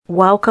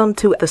Welcome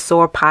to the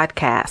SOAR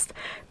podcast.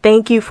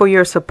 Thank you for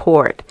your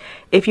support.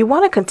 If you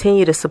want to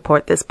continue to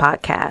support this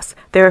podcast,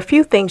 there are a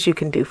few things you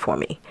can do for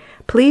me.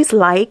 Please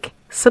like,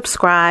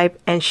 subscribe,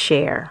 and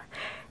share.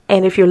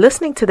 And if you're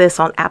listening to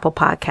this on Apple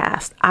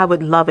Podcasts, I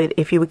would love it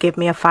if you would give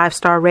me a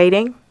 5-star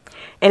rating.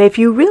 And if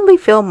you really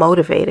feel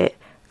motivated,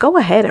 go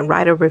ahead and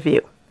write a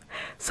review.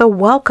 So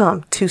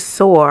welcome to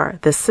SOAR,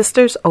 the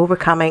Sisters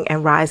Overcoming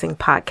and Rising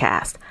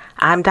podcast.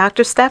 I'm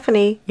Dr.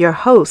 Stephanie, your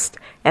host,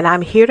 and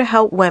I'm here to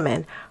help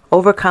women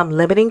overcome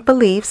limiting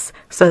beliefs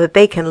so that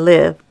they can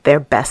live their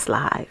best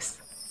lives.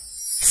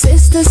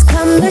 Sisters,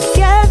 come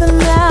together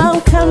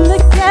now, come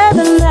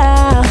together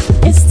now.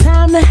 It's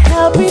time to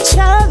help each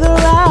other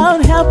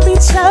out, help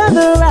each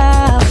other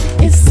out.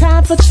 It's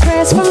time for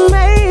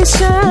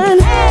transformation,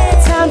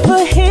 time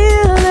for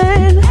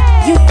healing.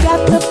 You've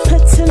got the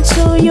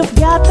potential, you've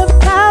got the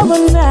power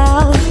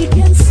now. We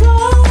can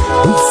soar.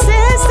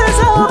 Sisters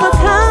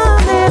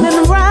overcoming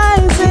and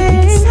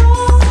rising.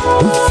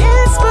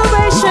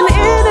 Inspiration,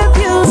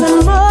 interviews,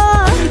 and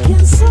more. We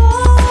can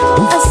soar.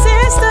 A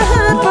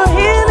sisterhood for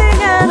healing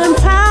and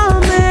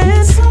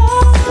empowerment.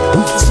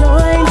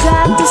 Join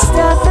Dr.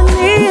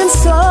 Stephanie and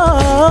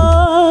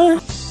SOAR.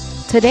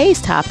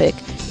 Today's topic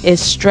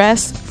is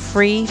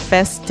stress-free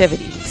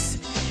festivities.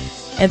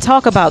 And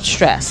talk about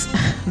stress.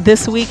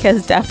 This week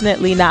has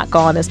definitely not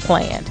gone as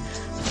planned.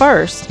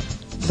 First,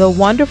 the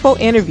wonderful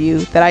interview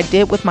that I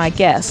did with my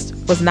guest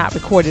was not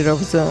recorded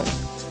over Zoom.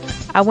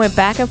 I went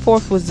back and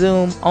forth with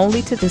Zoom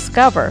only to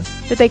discover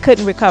that they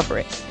couldn't recover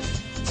it.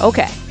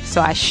 Okay,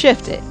 so I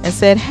shifted and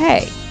said,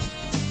 hey,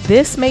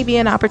 this may be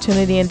an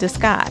opportunity in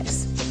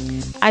disguise.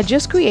 I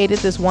just created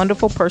this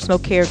wonderful personal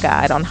care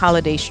guide on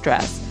holiday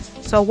stress.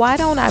 So why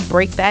don't I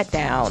break that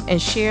down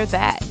and share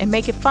that and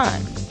make it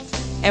fun?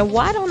 And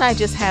why don't I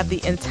just have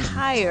the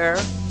entire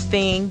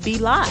thing be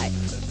live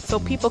so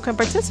people can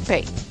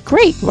participate?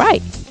 Great,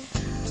 right?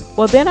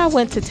 Well, then I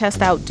went to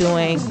test out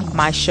doing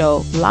my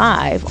show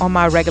live on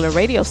my regular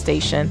radio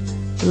station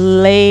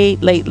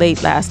late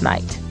last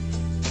night.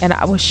 And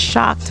I was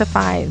shocked to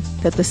find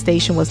that the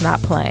station was not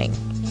playing.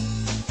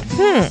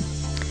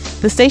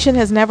 The station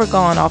has never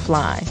gone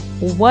offline.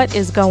 What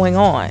is going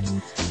on?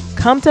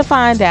 Come to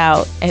find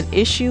out, an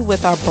issue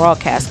with our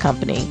broadcast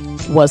company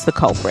was the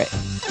culprit.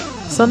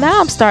 So now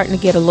I'm starting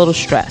to get a little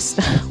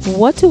stressed.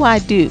 What do I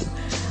do?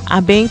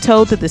 I'm being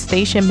told that the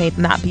station may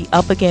not be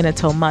up again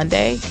until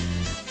Monday.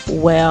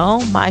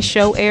 Well, my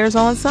show airs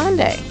on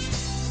Sunday.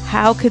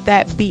 How could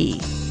that be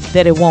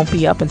that it won't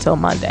be up until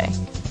Monday?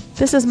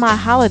 This is my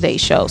holiday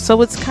show,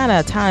 so it's kind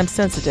of time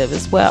sensitive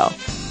as well.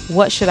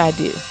 What should I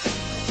do?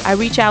 I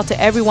reach out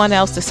to everyone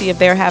else to see if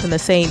they're having the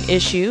same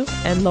issue,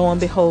 and lo and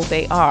behold,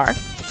 they are.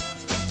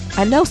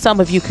 I know some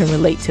of you can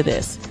relate to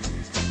this.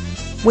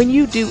 When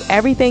you do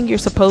everything you're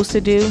supposed to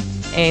do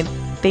and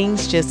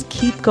things just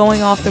keep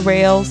going off the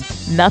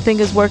rails, nothing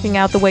is working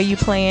out the way you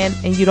planned,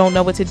 and you don't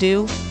know what to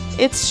do,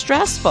 it's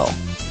stressful.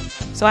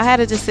 So I had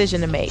a decision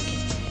to make,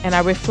 and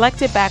I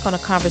reflected back on a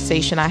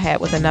conversation I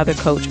had with another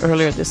coach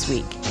earlier this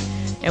week.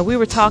 And we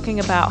were talking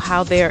about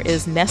how there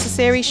is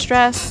necessary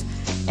stress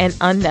and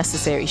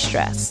unnecessary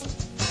stress.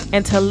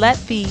 And to let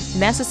the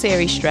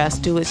necessary stress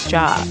do its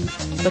job,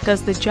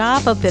 because the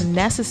job of the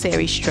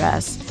necessary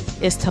stress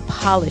is to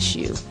polish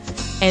you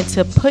and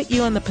to put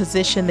you in the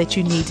position that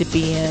you need to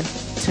be in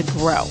to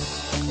grow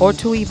or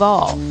to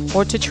evolve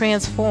or to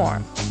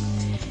transform.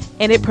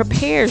 And it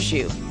prepares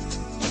you.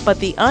 But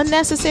the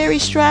unnecessary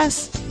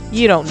stress,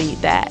 you don't need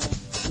that,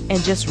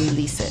 and just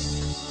release it.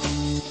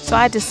 So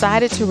I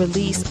decided to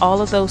release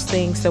all of those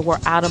things that were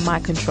out of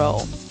my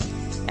control.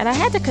 And I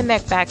had to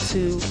connect back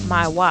to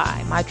my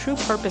why, my true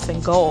purpose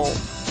and goal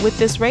with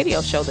this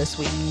radio show this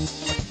week.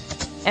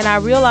 And I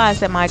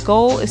realized that my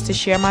goal is to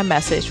share my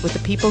message with the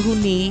people who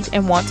need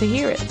and want to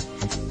hear it.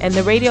 And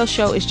the radio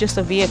show is just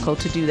a vehicle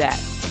to do that.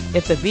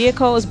 If the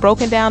vehicle is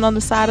broken down on the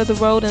side of the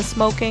road and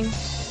smoking,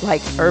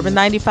 like Urban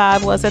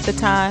 95 was at the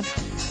time,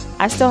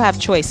 I still have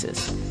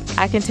choices.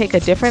 I can take a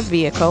different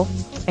vehicle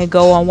and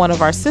go on one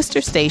of our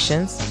sister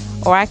stations,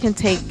 or I can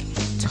take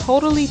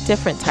totally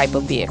different type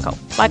of vehicle,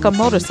 like a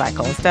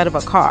motorcycle instead of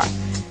a car,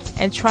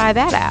 and try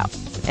that out.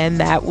 And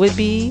that would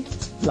be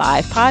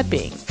live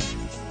Podbean.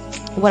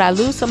 Would I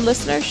lose some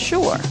listeners?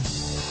 Sure.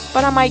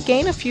 But I might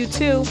gain a few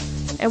too,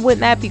 and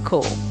wouldn't that be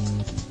cool?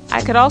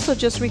 I could also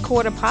just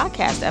record a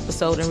podcast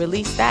episode and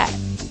release that.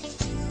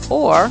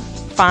 Or,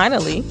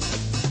 finally,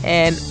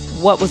 and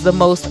what was the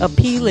most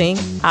appealing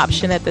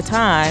option at the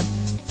time,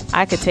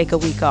 I could take a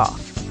week off.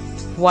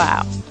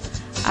 Wow.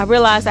 I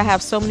realized I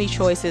have so many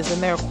choices,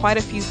 and there are quite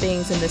a few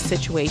things in this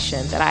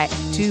situation that I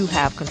do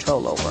have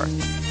control over.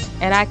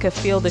 And I could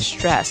feel the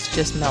stress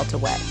just melt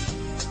away.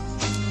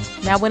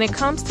 Now, when it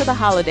comes to the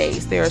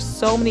holidays, there are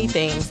so many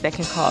things that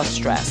can cause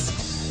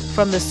stress,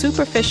 from the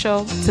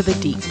superficial to the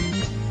deep.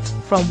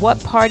 From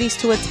what parties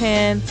to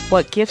attend,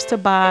 what gifts to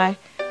buy,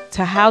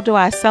 to how do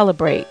I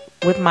celebrate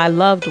with my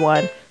loved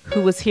one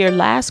who was here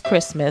last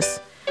Christmas,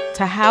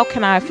 to how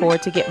can I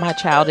afford to get my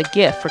child a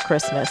gift for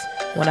Christmas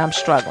when I'm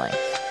struggling.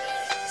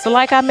 So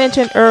like I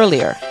mentioned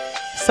earlier,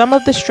 Some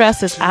of the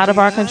stress is out of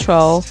our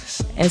control,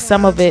 and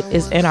some of it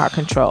is in our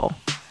control.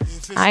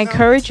 I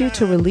encourage you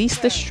to release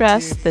the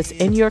stress that's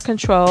in your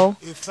control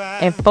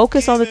and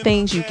focus on the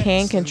things you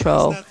can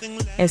control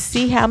and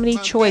see how many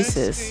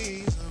choices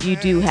you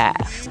do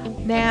have.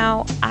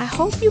 Now, I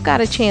hope you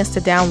got a chance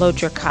to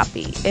download your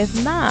copy. If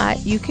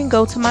not, you can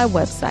go to my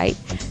website,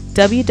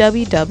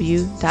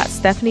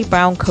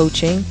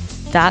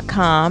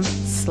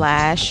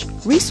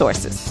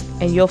 www.stephaniebrowncoaching.com/resources,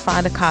 and you'll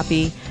find a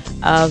copy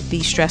of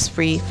the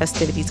Stress-Free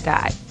Festivities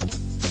Guide.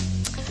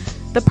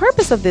 The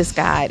purpose of this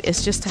guide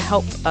is just to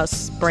help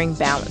us bring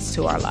balance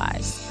to our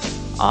lives.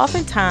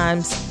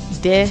 Oftentimes,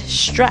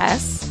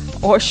 distress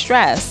or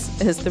stress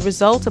is the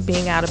result of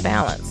being out of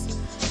balance.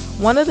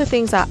 One of the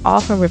things I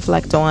often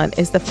reflect on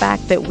is the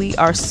fact that we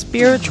are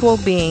spiritual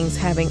beings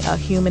having a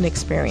human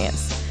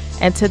experience.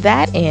 And to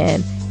that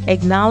end,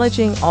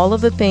 acknowledging all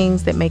of the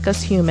things that make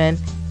us human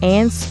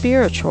and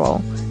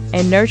spiritual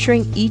and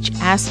nurturing each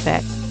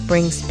aspect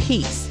brings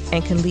peace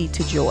and can lead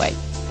to joy.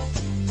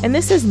 And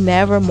this is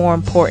never more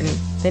important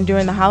than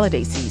during the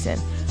holiday season,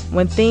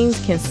 when things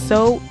can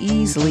so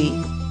easily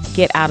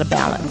get out of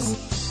balance.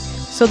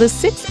 So the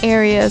 6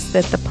 areas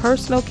that the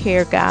personal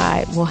care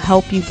guide will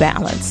help you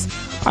balance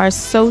are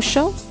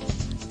social,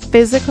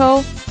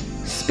 physical,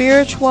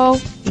 spiritual,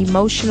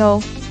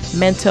 emotional,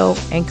 mental,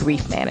 and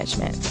grief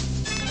management.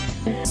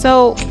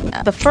 So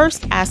the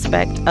first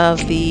aspect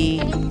of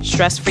the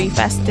Stress-Free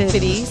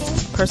Festivities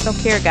personal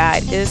care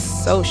guide is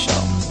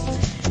social.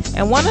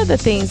 And one of the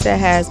things that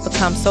has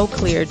become so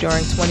clear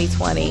during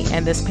 2020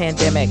 and this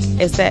pandemic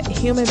is that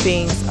human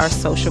beings are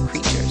social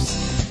creatures.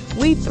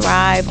 We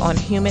thrive on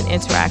human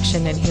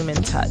interaction and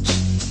human touch.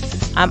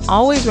 I'm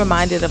always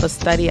reminded of a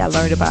study I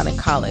learned about in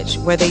college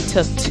where they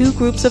took 2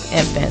 groups of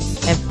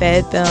infants and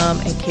fed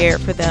them and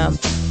cared for them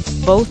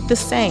both the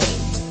same,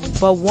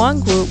 but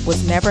one group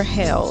was never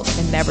held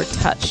and never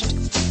touched,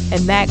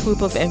 and that group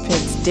of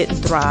infants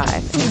didn't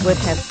thrive and would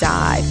have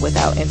died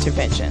without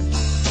intervention.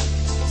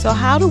 So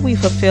how do we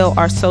fulfill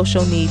our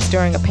social needs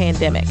during a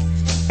pandemic,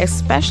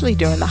 especially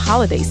during the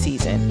holiday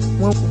season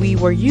when we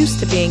were used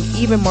to being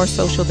even more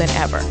social than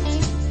ever?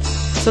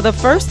 So the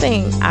first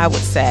thing I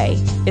would say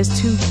is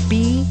to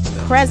be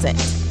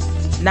present,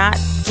 not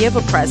give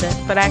a present,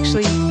 but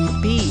actually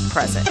be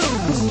present.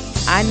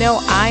 I know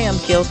I am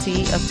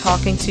guilty of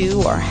talking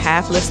to or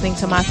half listening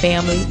to my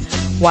family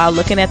while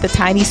looking at the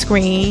tiny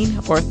screen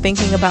or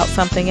thinking about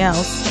something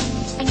else.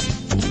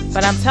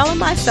 But I'm telling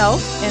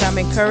myself and I'm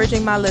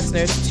encouraging my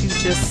listeners to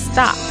just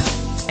stop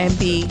and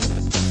be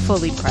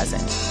fully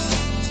present.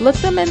 Look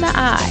them in the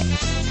eye.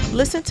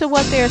 Listen to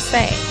what they're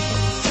saying.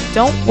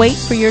 Don't wait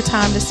for your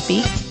time to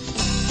speak,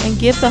 and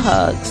give the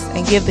hugs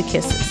and give the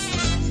kisses.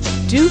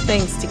 Do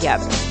things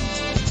together.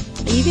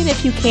 Even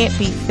if you can't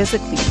be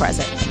physically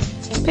present,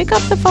 pick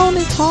up the phone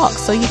and talk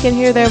so you can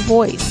hear their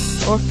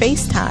voice, or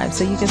FaceTime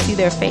so you can see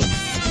their face.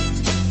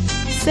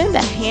 Send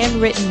a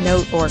handwritten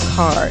note or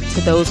card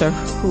to those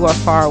who are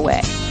far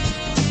away.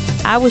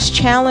 I was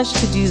challenged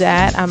to do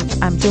that.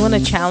 I'm doing a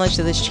challenge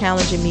that is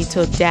challenging me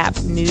to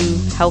adapt new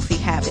healthy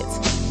habits.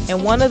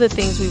 And one of the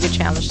things we were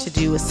challenged to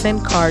do is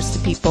send cards to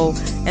people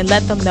and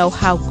let them know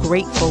how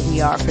grateful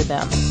we are for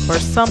them for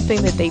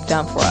something that they've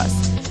done for us.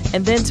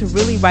 And then to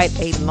really write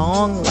a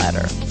long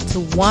letter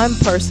to one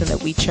person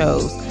that we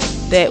chose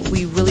that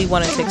we really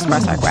wanted to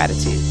express our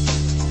gratitude.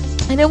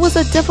 And it was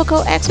a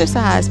difficult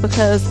exercise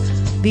because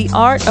the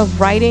art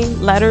of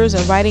writing letters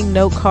and writing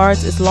note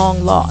cards is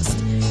long lost.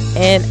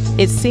 And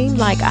it seemed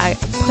like I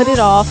put it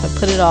off and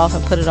put it off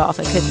and put it off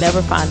and could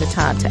never find the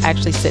time to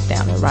actually sit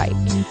down and write.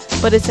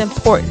 But it's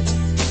important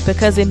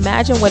because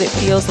imagine what it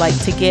feels like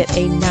to get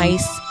a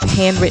nice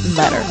handwritten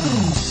letter.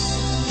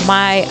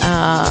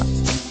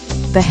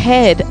 The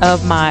head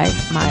of my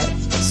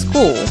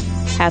school,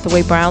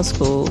 Hathaway Brown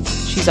School,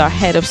 she's our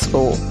head of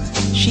school.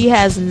 She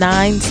has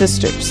 9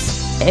 sisters,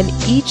 and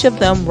each of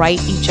them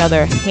write each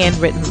other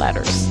handwritten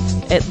letters,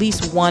 at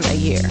least one a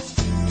year.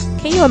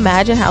 Can you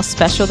imagine how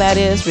special that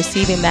is,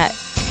 receiving that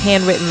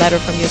handwritten letter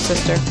from your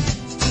sister?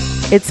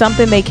 It's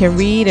something they can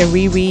read and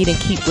reread and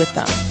keep with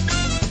them.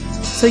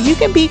 So you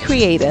can be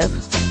creative,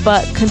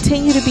 but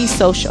continue to be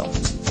social.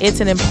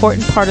 It's an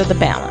important part of the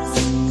balance.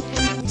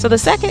 So the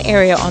second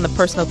area on the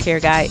personal care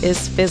guide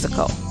is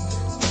physical.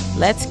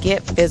 Let's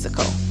get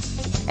physical.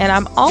 And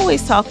I'm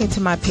always talking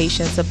to my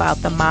patients about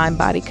the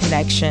mind-body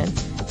connection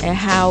and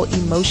how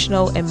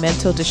emotional and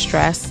mental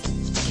distress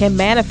can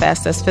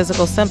manifest as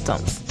physical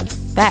symptoms.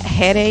 That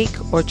headache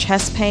or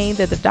chest pain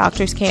that the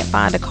doctors can't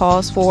find a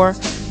cause for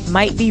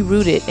might be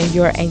rooted in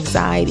your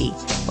anxiety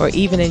or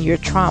even in your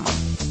trauma.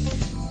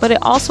 But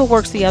it also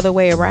works the other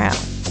way around.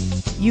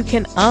 You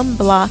can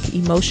unblock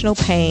emotional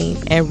pain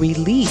and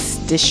release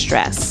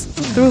distress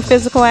through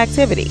physical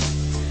activity.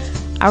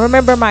 I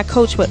remember my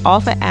coach would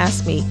often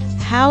ask me,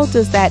 how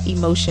does that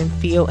emotion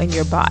feel in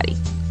your body?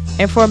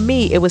 And for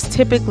me, it was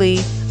typically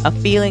a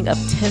feeling of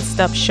tensed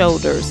up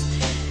shoulders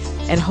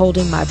and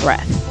holding my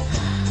breath.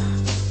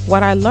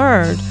 What I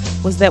learned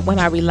was that when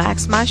I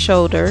relaxed my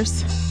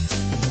shoulders,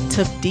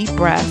 took deep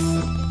breaths,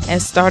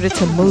 and started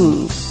to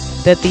move,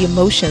 that the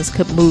emotions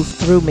could move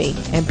through me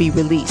and be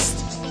released.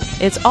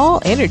 It's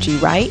all energy,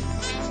 right?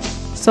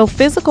 So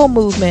physical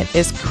movement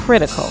is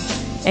critical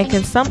and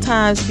can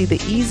sometimes be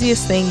the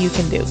easiest thing you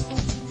can do.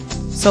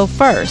 So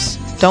first,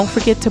 don't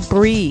forget to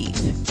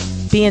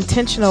breathe. Be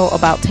intentional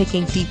about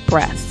taking deep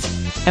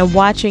breaths and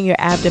watching your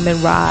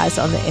abdomen rise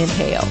on the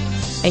inhale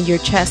and your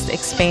chest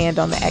expand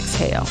on the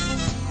exhale.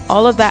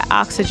 All of that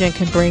oxygen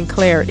can bring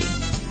clarity.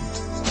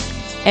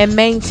 And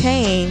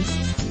maintain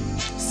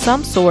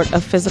some sort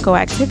of physical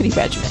activity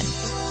regimen.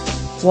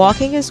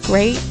 Walking is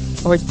great,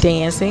 or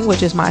dancing,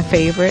 which is my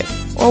favorite,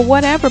 or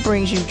whatever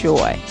brings you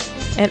joy.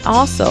 And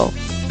also,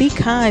 be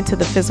kind to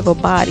the physical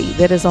body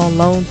that is on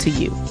loan to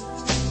you.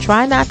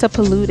 Try not to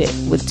pollute it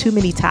with too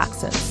many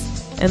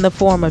toxins in the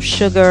form of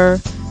sugar,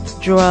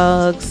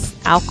 drugs,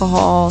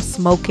 alcohol,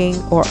 smoking,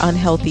 or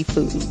unhealthy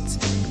foods.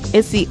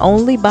 It's the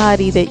only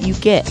body that you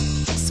get,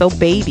 so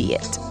baby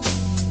it.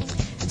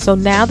 So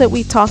now that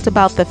we talked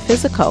about the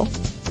physical,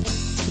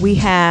 we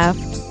have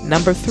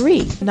number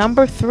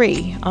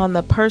three on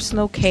the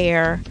personal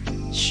care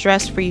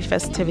stress-free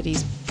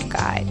festivities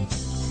guide,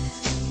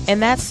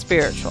 and that's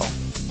spiritual.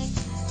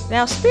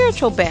 Now,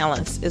 spiritual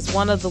balance is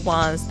one of the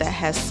ones that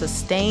has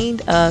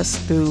sustained us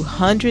through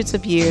hundreds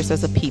of years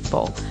as a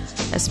people,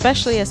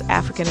 especially as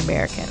African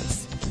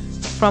Americans.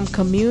 From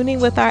communing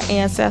with our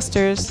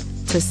ancestors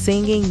to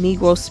singing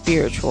Negro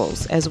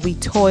spirituals as we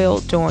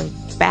toiled during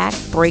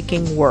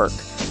back-breaking work,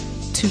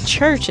 to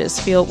churches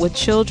filled with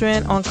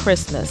children on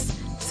Christmas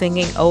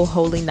singing "O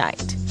Holy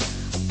Night."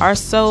 Our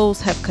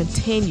souls have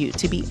continued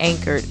to be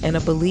anchored in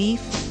a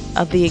belief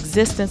of the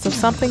existence of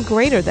something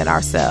greater than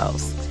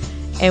ourselves,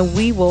 and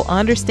we will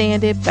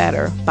understand it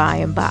better by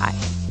and by.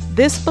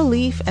 This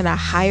belief in a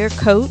higher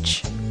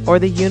coach, or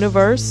the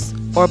universe,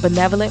 or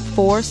benevolent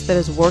force that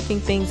is working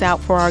things out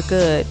for our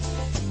good,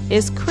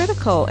 is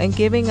critical in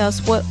giving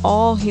us what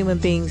all human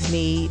beings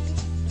need,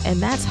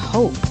 and that's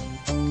hope.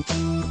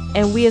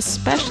 And we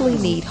especially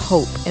need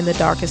hope in the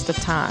darkest of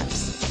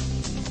times.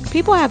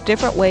 People have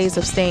different ways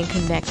of staying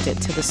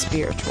connected to the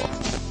spiritual.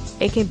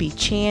 It can be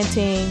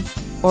chanting,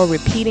 or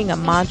repeating a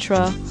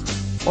mantra,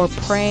 or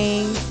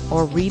praying,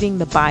 or reading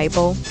the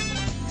Bible.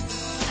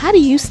 How do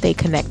you stay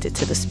connected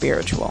to the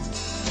spiritual?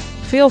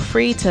 Feel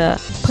free to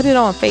put it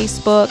on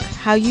Facebook,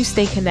 how you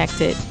stay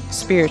connected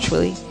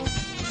spiritually.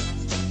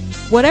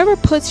 Whatever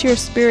puts your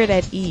spirit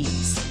at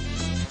ease.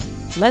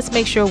 Let's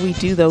make sure we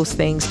do those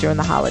things during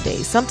the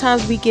holidays.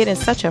 Sometimes we get in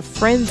such a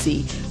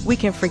frenzy, we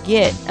can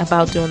forget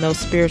about doing those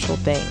spiritual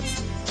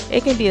things.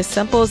 It can be as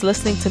simple as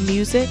listening to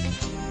music,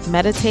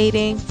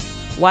 meditating,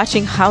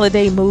 watching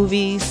holiday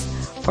movies,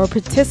 or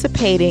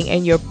participating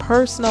in your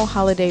personal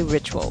holiday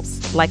rituals,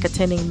 like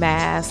attending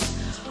Mass,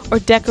 or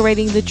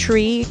decorating the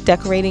tree,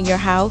 decorating your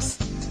house,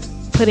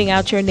 putting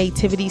out your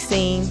nativity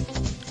scene,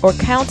 or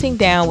counting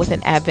down with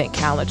an Advent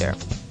calendar.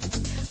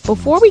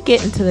 Before we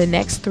get into the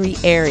next three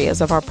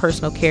areas of our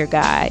personal care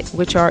guide,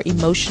 which are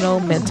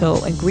emotional,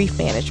 mental, and grief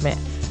management,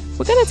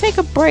 we're going to take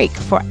a break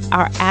for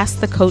our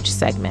Ask the Coach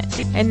segment.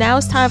 And now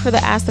it's time for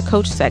the Ask the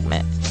Coach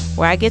segment,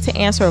 where I get to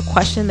answer a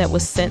question that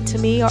was sent to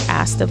me or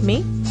asked of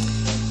me.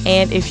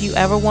 And if you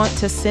ever want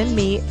to send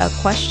me a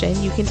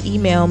question, you can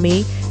email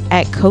me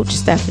at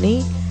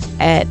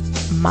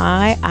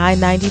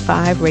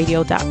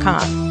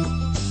coachstephanie@myi95radio.com.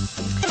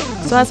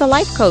 So as a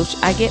life coach,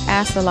 I get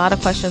asked a lot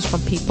of questions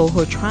from people who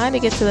are trying to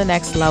get to the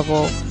next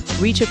level,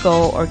 reach a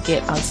goal, or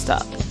get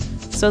unstuck.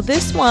 So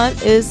this one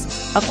is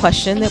a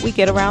question that we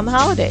get around the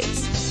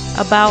holidays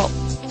about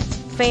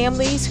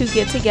families who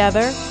get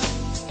together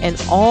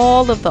and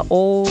all of the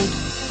old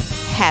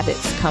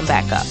habits come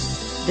back up.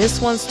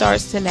 This one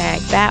starts to nag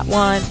that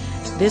one.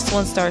 This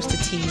one starts to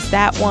tease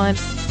that one.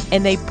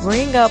 And they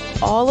bring up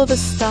all of the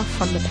stuff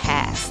from the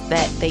past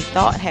that they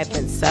thought had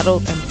been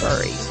settled and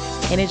buried.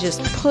 And it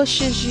just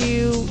pushes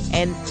you.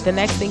 And the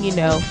next thing you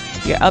know,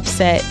 you're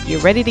upset.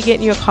 You're ready to get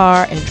in your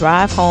car and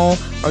drive home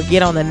or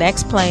get on the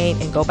next plane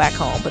and go back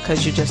home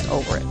because you're just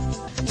over it.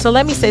 So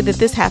let me say that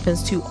this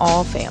happens to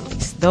all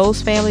families.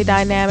 Those family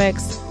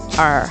dynamics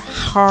are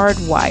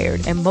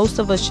hardwired, and most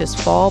of us just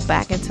fall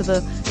back into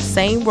the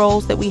same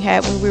roles that we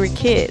had when we were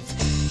kids.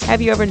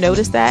 Have you ever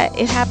noticed that?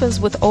 It happens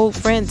with old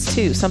friends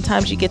too.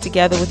 Sometimes you get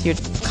together with your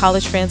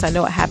college friends. I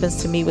know it happens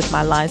to me with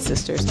my line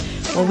sisters.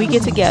 When we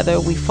get together,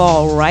 we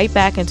fall right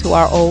back into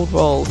our old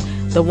roles.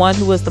 The one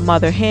who was the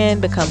mother hen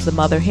becomes the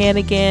mother hen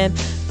again.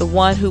 The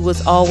one who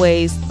was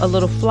always a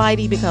little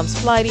flighty becomes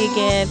flighty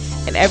again.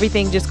 And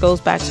everything just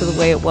goes back to the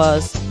way it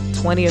was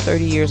 20 or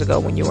 30 years ago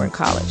when you were in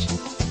college.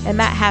 And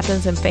that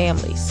happens in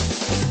families.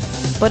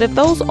 But if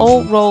those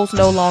old roles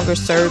no longer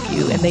serve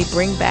you and they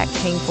bring back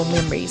painful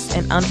memories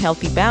and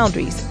unhealthy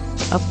boundaries,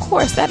 of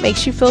course that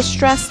makes you feel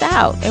stressed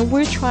out, and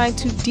we're trying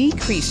to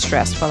decrease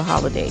stress for the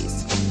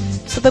holidays.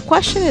 So the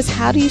question is,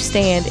 how do you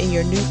stand in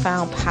your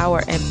newfound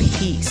power and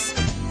peace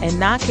and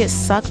not get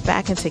sucked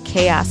back into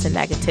chaos and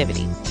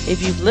negativity?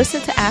 If you've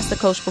listened to Ask the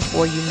Coach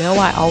before, you know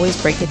I always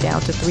break it down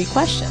to 3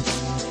 questions.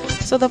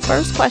 So the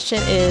first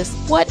question is,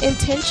 what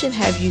intention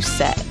have you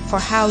set for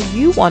how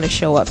you want to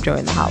show up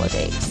during the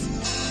holidays?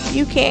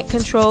 You can't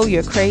control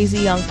your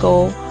crazy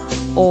uncle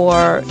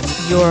or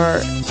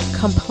your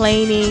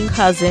complaining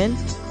cousin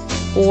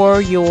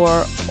or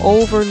your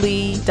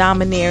overly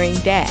domineering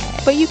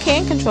dad, but you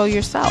can control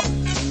yourself.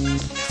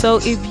 So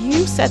if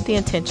you set the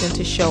intention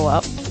to show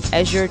up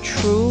as your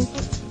true,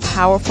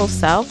 powerful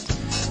self,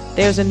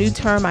 there's a new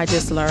term I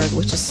just learned,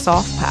 which is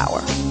soft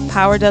power.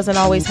 Power doesn't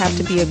always have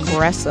to be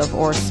aggressive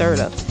or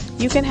assertive.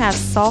 You can have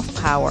soft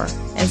power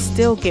and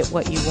still get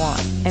what you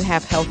want and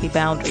have healthy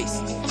boundaries.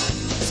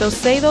 So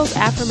say those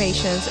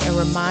affirmations and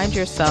remind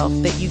yourself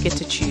that you get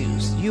to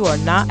choose. You are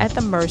not at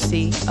the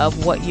mercy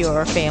of what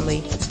your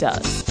family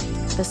does.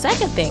 The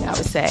second thing I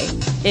would say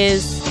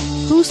is,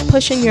 who's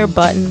pushing your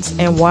buttons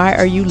and why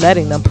are you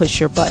letting them push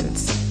your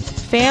buttons?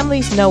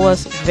 Families know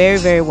us very,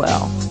 very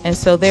well, and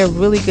so they're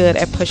really good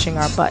at pushing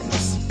our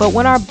buttons. But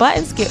when our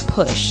buttons get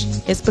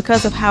pushed, it's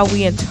because of how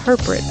we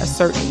interpret a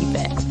certain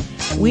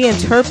event. We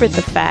interpret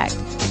the fact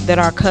that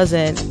our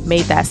cousin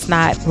made that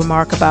snide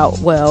remark about,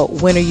 well,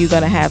 when are you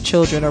going to have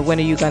children or when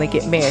are you going to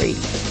get married,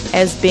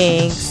 as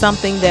being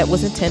something that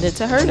was intended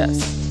to hurt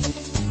us.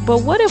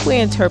 But what if we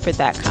interpret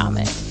that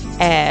comment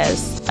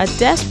as a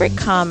desperate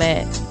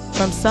comment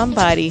from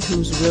somebody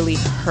who's really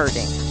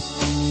hurting?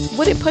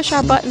 Would it push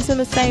our buttons in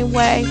the same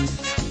way?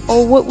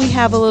 Or would we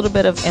have a little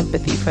bit of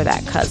empathy for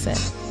that cousin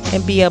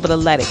and be able to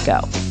let it go?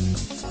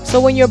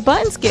 So when your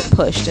buttons get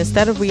pushed,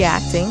 instead of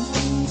reacting,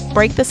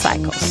 break the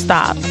cycle.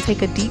 Stop,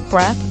 take a deep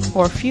breath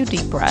or a few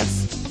deep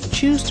breaths.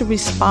 Choose to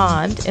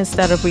respond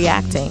instead of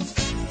reacting.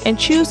 And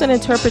choose an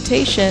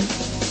interpretation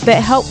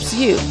that helps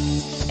you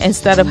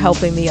instead of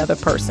helping the other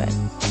person.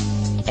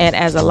 And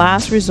as a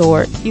last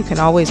resort, you can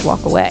always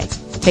walk away.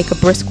 Take a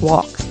brisk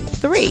walk.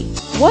 3,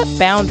 what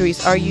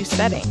boundaries are you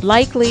setting?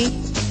 Likely,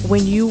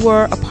 when you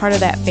were a part of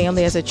that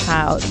family as a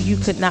child, you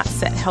could not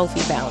set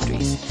healthy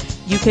boundaries.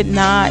 You could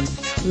not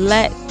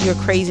let your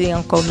crazy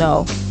uncle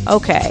know,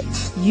 okay,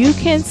 you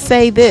can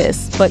say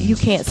this, but you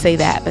can't say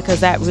that because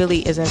that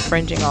really is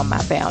infringing on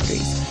my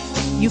boundaries.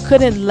 You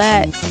couldn't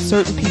let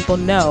certain people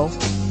know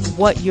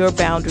what your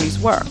boundaries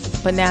were,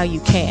 but now you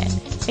can.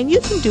 And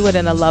you can do it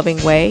in a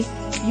loving way.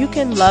 You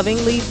can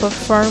lovingly but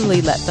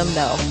firmly let them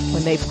know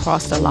when they've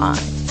crossed a line.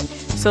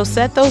 So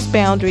set those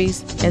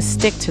boundaries and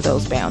stick to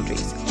those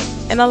boundaries.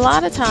 And a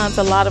lot of times,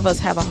 a lot of us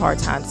have a hard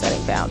time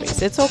setting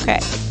boundaries. It's okay.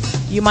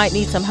 You might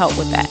need some help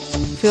with that.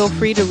 Feel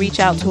free to reach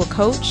out to a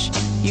coach.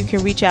 You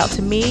can reach out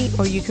to me,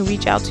 or you can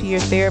reach out to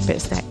your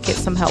therapist that gets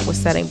some help with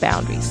setting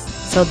boundaries.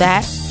 So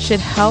that should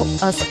help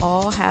us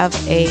all have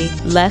a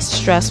less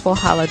stressful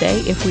holiday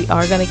if we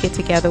are going to get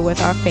together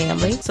with our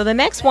family. So the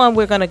next one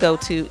we're going to go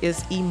to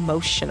is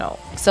emotional.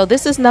 So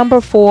this is number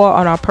 4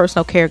 on our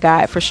personal care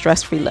guide for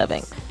stress-free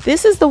living.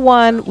 This is the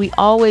one we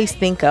always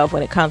think of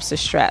when it comes to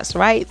stress,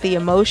 right? The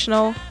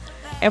emotional.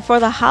 And for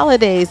the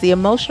holidays, the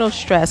emotional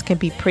stress can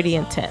be pretty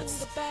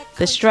intense.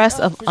 The stress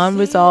of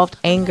unresolved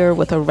anger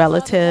with a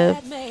relative,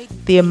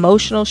 the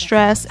emotional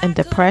stress and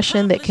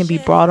depression that can be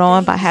brought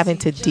on by having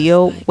to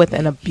deal with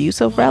an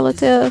abusive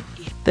relative,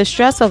 the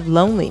stress of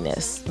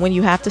loneliness when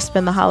you have to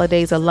spend the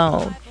holidays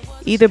alone,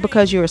 either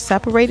because you are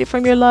separated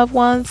from your loved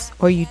ones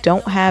or you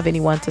don't have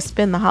anyone to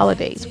spend the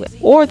holidays with,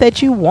 or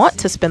that you want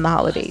to spend the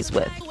holidays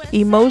with.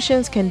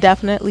 Emotions can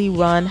definitely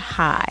run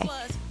high,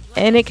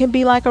 and it can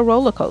be like a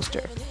roller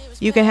coaster.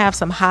 You can have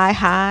some high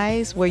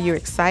highs where you're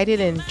excited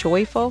and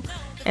joyful,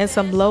 and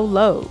some low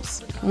lows.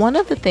 One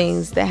of the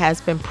things that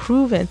has been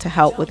proven to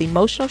help with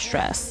emotional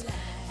stress,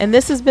 and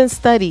this has been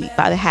studied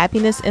by the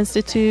Happiness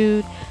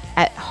Institute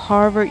at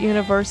Harvard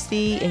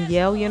University and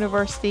Yale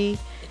University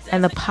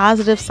and the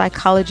positive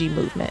psychology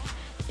movement,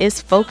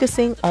 is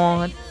focusing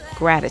on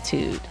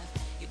gratitude.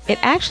 It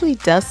actually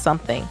does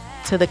something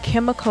to the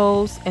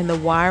chemicals and the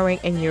wiring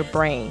in your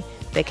brain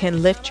that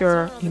can lift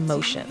your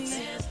emotions.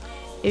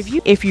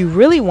 If you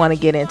really want to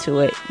get into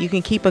it, you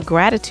can keep a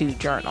gratitude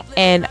journal.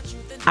 And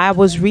I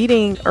was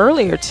reading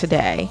earlier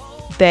today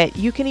that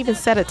you can even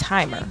set a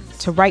timer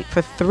to write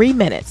for 3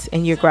 minutes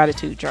in your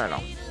gratitude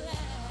journal.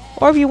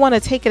 Or if you want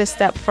to take it a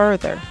step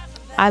further,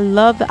 I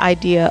love the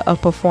idea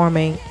of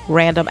performing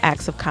random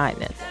acts of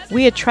kindness.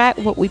 We attract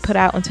what we put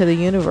out into the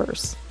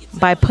universe.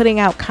 By putting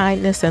out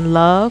kindness and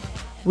love,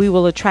 we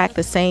will attract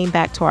the same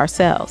back to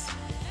ourselves.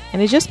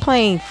 And it just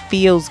plain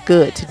feels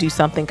good to do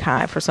something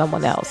kind for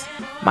someone else.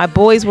 My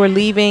boys were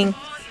leaving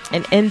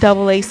an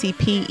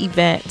NAACP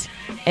event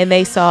and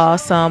they saw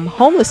some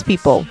homeless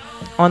people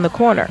on the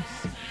corner.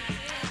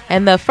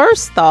 And the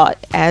first thought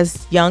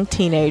as young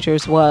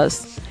teenagers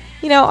was,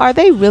 are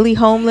they really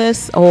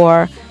homeless,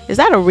 or is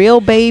that a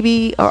real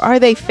baby, or are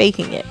they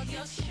faking it?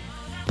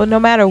 But no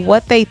matter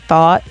what they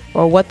thought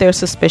or what their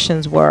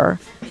suspicions were,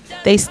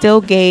 they still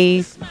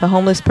gave the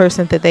homeless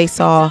person that they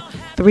saw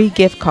 3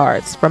 gift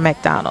cards from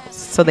McDonald's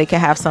so they could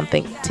have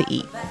something to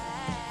eat.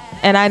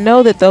 And I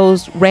know that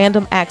those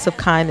random acts of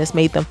kindness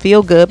made them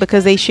feel good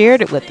because they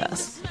shared it with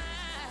us.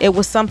 It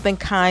was something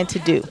kind to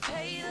do.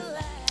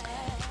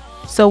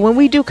 So when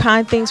we do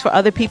kind things for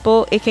other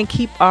people, it can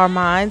keep our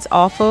minds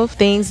off of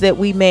things that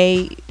we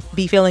may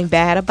be feeling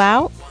bad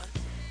about,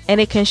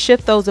 and it can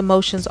shift those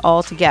emotions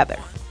altogether.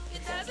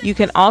 You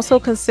can also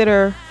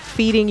consider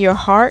feeding your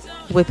heart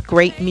with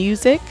great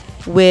music,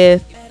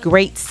 with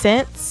great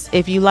scents.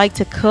 If you like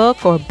to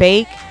cook or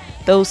bake,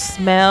 those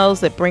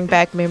smells that bring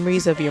back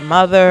memories of your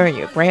mother and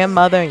your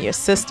grandmother and your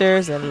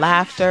sisters and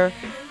laughter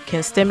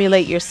can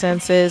stimulate your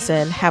senses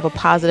and have a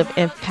positive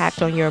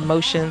impact on your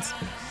emotions.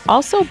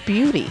 Also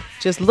beauty,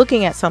 just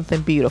looking at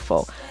something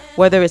beautiful,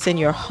 whether it's in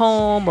your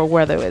home or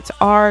whether it's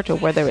art or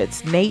whether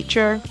it's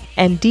nature,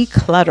 and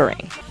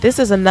decluttering. This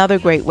is another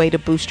great way to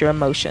boost your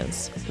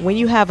emotions. When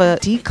you have a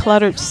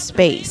decluttered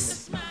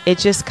space, it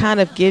just kind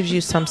of gives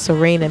you some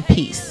serene and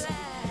peace.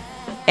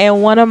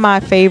 And one of my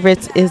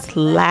favorites is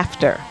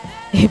laughter.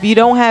 If you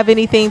don't have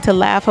anything to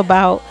laugh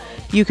about,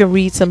 you can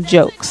read some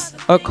jokes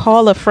or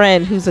call a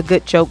friend who's a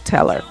good joke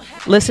teller.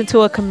 Listen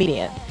to a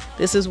comedian.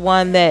 This is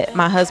one that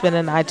my husband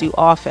and I do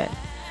often.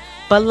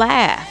 But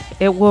laugh.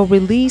 It will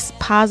release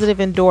positive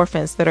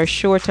endorphins that are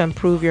sure to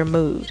improve your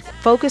mood.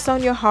 Focus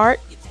on your heart.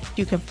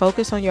 You can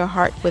focus on your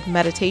heart with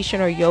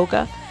meditation or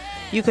yoga.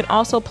 You can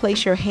also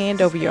place your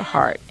hand over your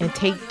heart and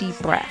take deep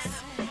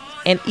breaths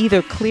and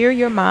either clear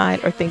your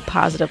mind or think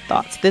positive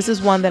thoughts. This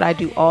is one that I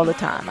do all the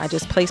time. I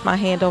just place my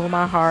hand over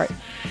my heart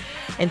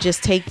and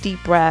just take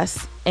deep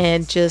breaths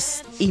and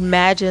just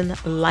imagine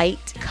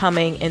light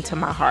coming into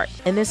my heart.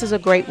 And this is a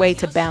great way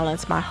to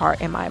balance my heart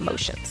and my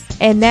emotions.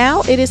 And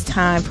now it is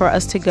time for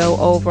us to go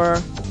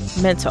over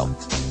mental.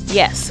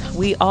 Yes,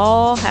 we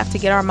all have to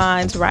get our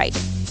minds right.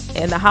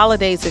 In the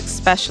holidays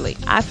especially,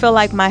 I feel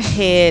like my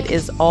head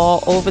is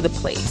all over the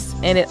place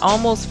and it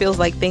almost feels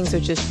like things are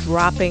just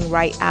dropping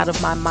right out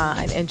of my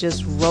mind and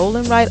just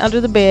rolling right under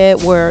the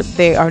bed where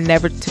they are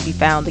never to be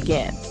found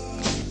again.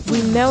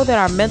 We know that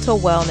our mental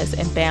wellness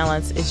and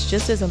balance is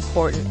just as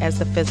important as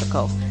the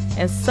physical,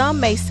 and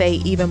some may say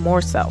even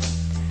more so.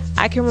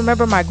 I can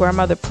remember my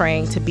grandmother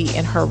praying to be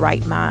in her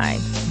right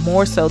mind,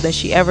 more so than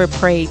she ever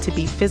prayed to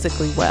be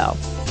physically well.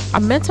 Our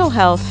mental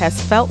health has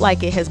felt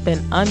like it has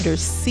been under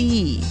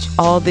siege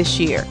all this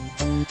year.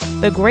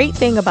 The great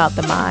thing about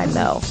the mind,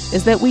 though,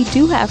 is that we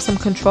do have some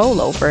control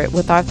over it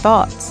with our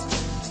thoughts.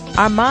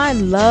 Our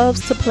mind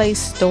loves to play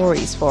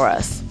stories for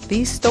us.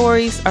 These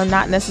stories are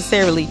not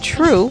necessarily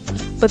true,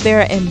 but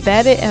they're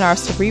embedded in our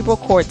cerebral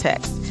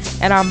cortex,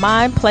 and our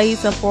mind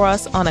plays them for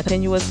us on a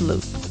continuous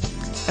loop.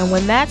 And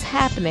when that's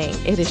happening,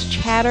 it is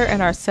chatter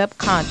in our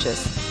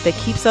subconscious that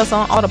keeps us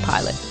on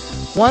autopilot.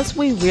 Once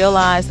we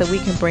realize that we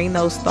can bring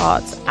those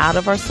thoughts out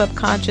of our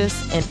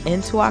subconscious and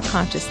into our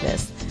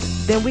consciousness,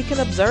 then we can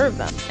observe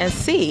them and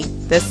see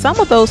that some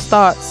of those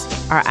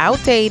thoughts are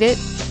outdated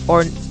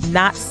or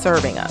not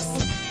serving us.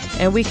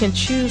 And we can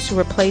choose to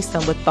replace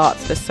them with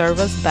thoughts that serve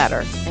us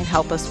better and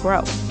help us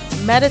grow.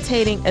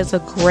 Meditating is a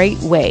great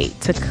way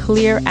to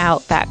clear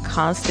out that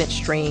constant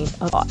stream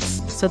of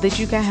thoughts so that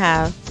you can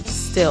have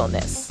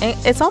stillness. And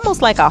it's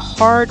almost like a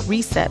hard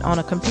reset on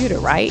a computer,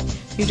 right?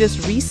 You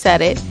just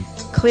reset it,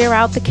 clear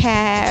out the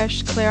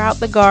cache, clear out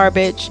the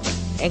garbage,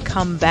 and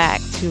come back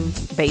to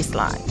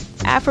baseline.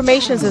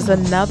 Affirmations is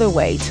another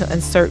way to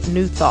insert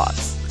new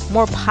thoughts,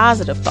 more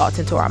positive thoughts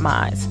into our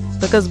minds.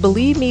 Because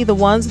believe me, the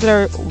ones that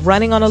are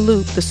running on a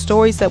loop, the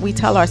stories that we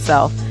tell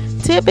ourselves,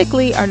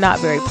 typically are not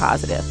very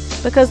positive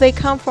because they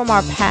come from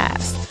our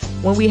past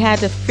when we had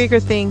to figure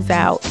things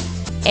out.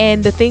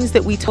 And the things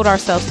that we told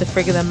ourselves to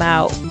figure them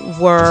out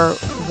were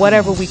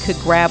whatever we could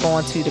grab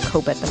onto to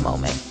cope at the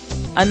moment.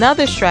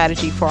 Another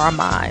strategy for our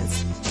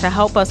minds to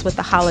help us with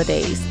the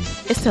holidays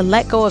is to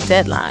let go of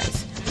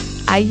deadlines.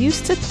 I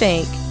used to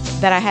think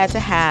that I had to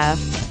have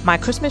my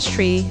Christmas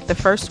tree the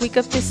first week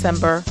of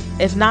December,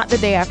 if not the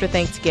day after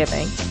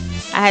Thanksgiving.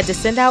 I had to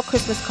send out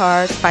Christmas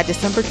cards by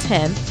December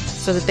 10th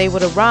so that they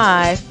would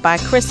arrive by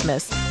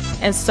Christmas,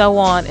 and so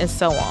on and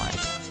so on.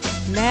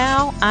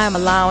 Now I'm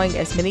allowing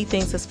as many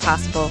things as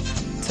possible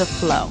to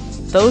flow.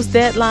 Those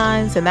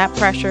deadlines and that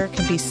pressure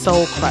can be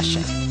soul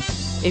crushing.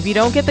 If you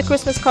don't get the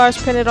Christmas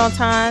cards printed on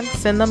time,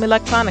 send them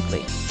electronically.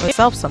 Give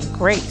yourself some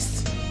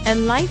grace.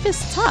 And life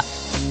is tough.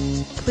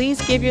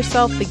 Please give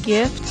yourself the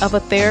gift of a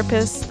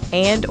therapist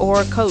and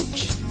or a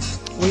coach.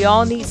 We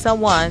all need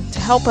someone to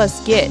help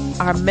us get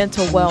our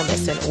mental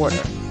wellness in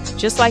order.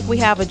 Just like we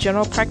have a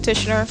general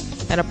practitioner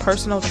and a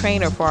personal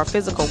trainer for our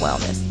physical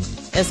wellness.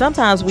 And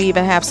sometimes we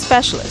even have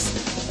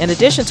specialists in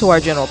addition to our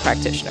general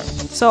practitioner.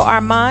 So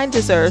our mind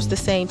deserves the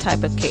same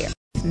type of care.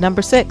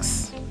 Number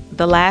 6,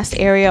 the last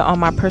area on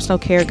my personal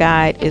care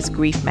guide is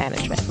grief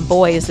management.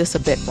 Boy, is this a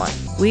big one.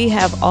 We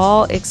have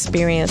all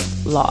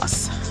experienced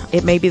loss.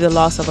 It may be the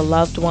loss of a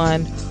loved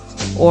one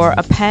or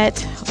a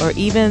pet or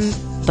even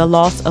the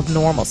loss of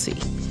normalcy.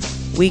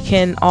 We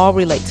can all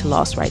relate to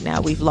loss right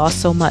now. We've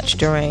lost so much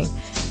during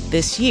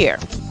this year.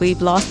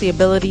 We've lost the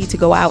ability to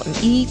go out and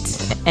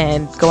eat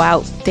and go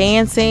out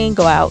dancing,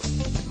 go out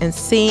and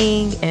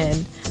sing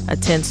and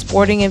attend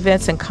sporting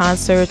events and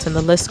concerts, and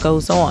the list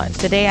goes on.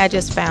 Today I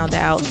just found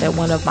out that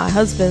one of my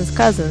husband's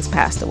cousins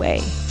passed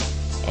away,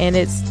 and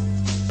it's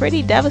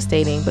pretty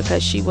devastating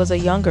because she was a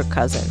younger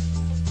cousin.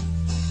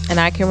 And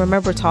I can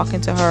remember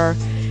talking to her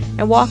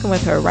and walking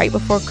with her right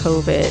before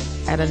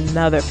COVID at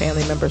another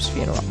family member's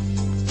funeral.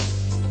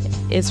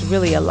 It's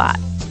really a lot.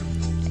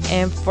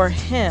 And for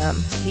him,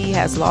 he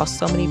has lost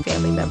so many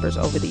family members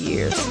over the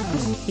years.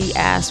 He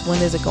asked, when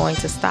is it going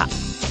to stop?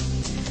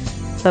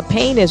 The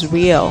pain is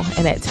real,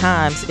 and at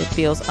times it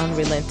feels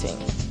unrelenting.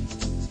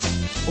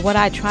 What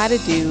I try to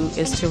do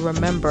is to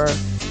remember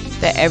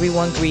that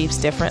everyone grieves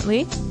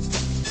differently,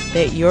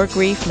 that your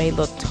grief may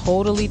look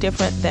totally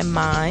different than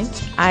mine.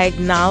 I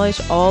acknowledge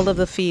all of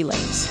the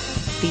feelings,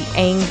 the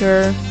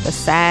anger, the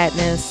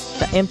sadness,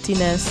 the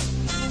emptiness,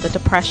 the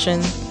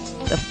depression,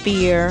 the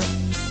fear,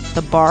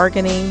 the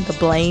bargaining, the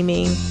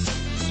blaming,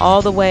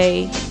 all the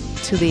way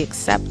to the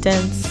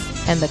acceptance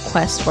and the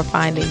quest for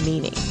finding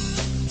meaning.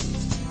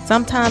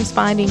 Sometimes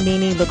finding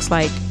meaning looks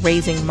like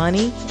raising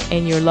money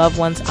in your loved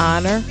one's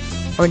honor,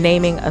 or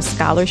naming a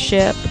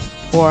scholarship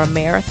or a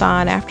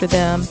marathon after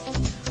them,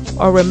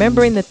 or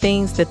remembering the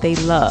things that they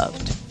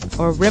loved,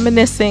 or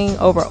reminiscing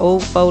over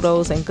old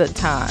photos and good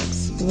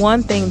times.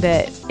 One thing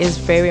that is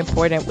very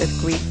important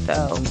with grief,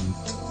 though,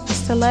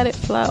 is to let it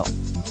flow.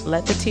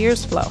 Let the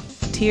tears flow.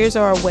 Tears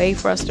are a way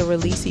for us to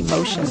release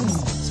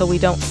emotions so we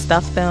don't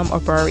stuff them or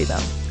bury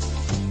them.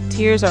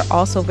 Tears are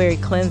also very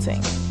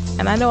cleansing.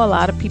 And I know a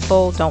lot of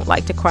people don't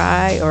like to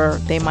cry, or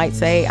they might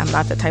say, I'm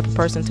not the type of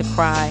person to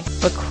cry.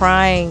 But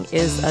crying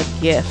is a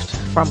gift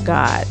from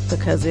God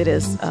because it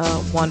is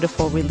a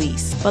wonderful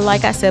release. But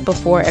like I said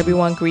before,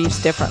 everyone grieves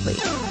differently.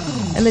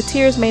 And the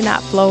tears may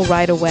not flow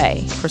right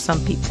away for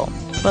some people.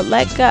 But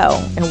let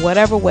go in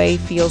whatever way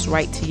feels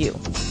right to you,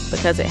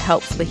 because it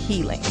helps the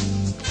healing.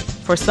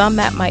 For some,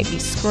 that might be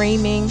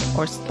screaming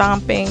or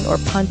stomping or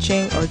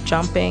punching or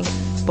jumping,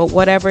 but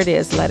whatever it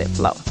is, let it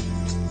flow.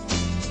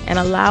 And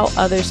allow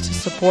others to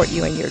support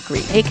you in your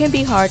grief. It can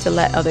be hard to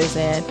let others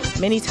in.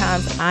 Many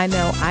times I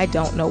know I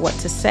don't know what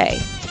to say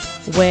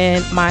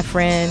when my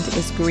friend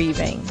is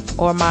grieving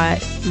or my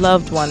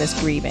loved one is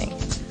grieving.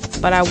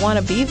 But I want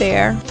to be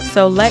there,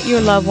 so let your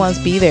loved ones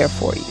be there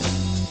for you.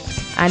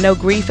 I know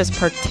grief is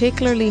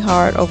particularly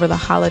hard over the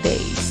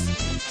holidays,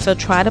 so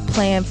try to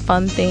plan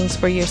fun things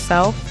for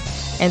yourself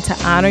and to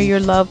honor your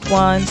loved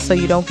ones so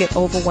you don't get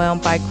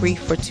overwhelmed by grief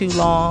for too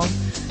long.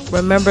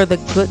 Remember the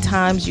good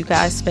times you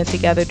guys spent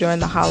together during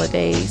the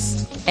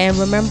holidays. And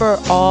remember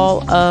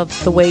all of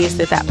the ways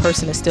that that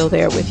person is still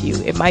there with you.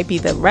 It might be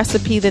the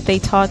recipe that they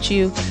taught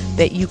you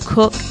that you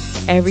cook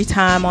every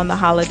time on the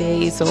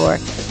holidays, or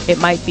it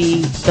might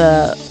be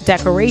the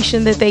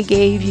decoration that they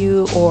gave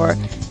you, or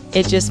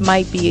it just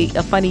might be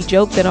a funny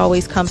joke that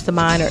always comes to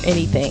mind, or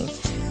anything.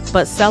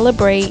 But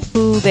celebrate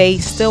who they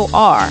still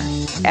are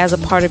as a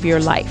part of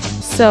your life.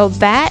 So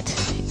that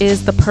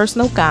is the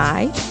personal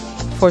guide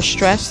for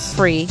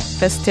stress-free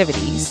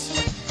festivities.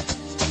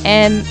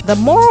 And the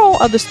moral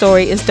of the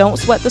story is don't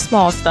sweat the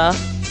small stuff,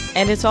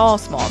 and it's all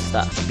small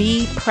stuff.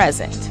 Be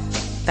present.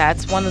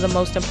 That's one of the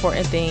most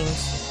important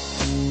things.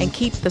 And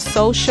keep the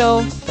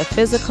social, the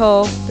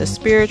physical, the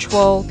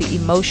spiritual, the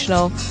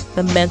emotional,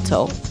 the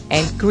mental,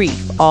 and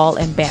grief all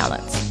in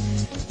balance.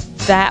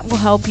 That will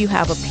help you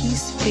have a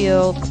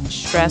peace-filled,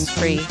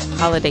 stress-free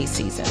holiday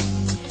season.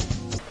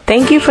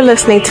 Thank you for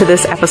listening to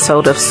this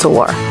episode of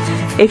SOAR.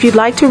 If you'd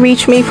like to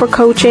reach me for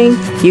coaching,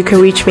 you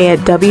can reach me at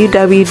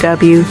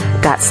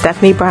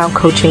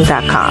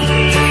www.stephaniebrowncoaching.com.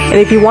 And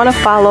if you want to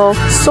follow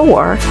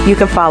SOAR, you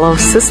can follow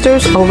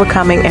Sisters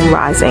Overcoming and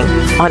Rising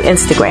on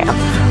Instagram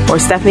or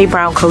Stephanie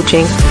Brown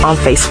Coaching on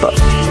Facebook.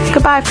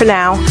 Goodbye for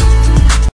now.